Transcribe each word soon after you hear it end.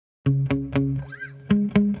Yeah.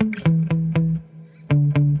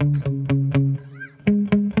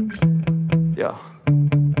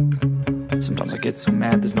 Sometimes I get so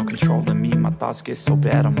mad, there's no control in me. My thoughts get so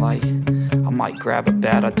bad, I'm like, I might grab a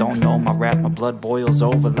bat, I don't know. My wrath, my blood boils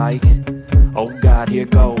over like, oh God, here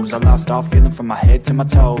goes. I lost all feeling from my head to my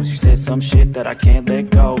toes. You said some shit that I can't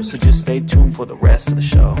let go, so just stay tuned for the rest of the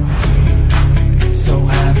show. So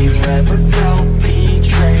have you ever felt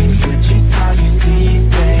betrayed? Switches how you see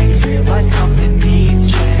things, realize something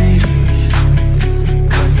needs change.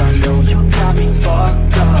 Cause I know you got me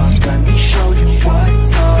fucked up, let me show you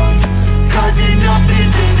what's up. Cause enough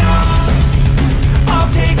is enough.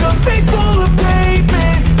 I'll take a face full of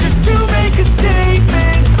pavement just to make a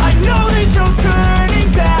statement. I know there's no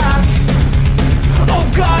turning back. Oh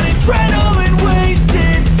God, adrenaline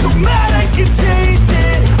wasted, so mad I can taste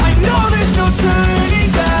it. I know there's no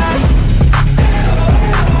turning back.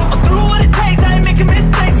 I'll do what it takes, I ain't making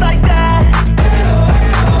mistakes like that.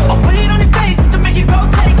 I'll put it on your face to make you go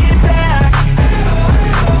take it back.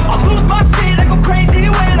 I'll lose my shit, I go crazy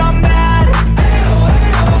when I'm mad.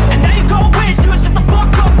 And now you go wish you would shut the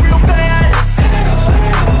fuck up real bad.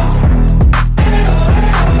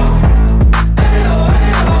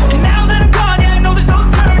 And now that I'm gone, yeah, I know there's no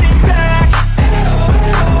turning back.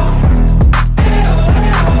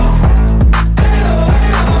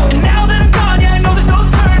 And now that I'm gone, yeah, I know there's no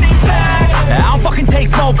turning back. I don't fucking take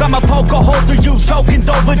smoke, I'ma poke a hole through you, choking's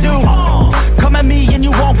overdue. Come at me and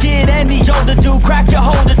you won't get any older, dude. Crack your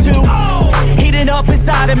holder too. Heating up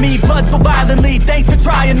inside of me, blood so violently, thanks for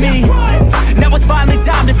trying me. Now it's finally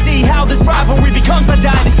time to see how this rivalry becomes a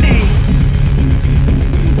dynasty.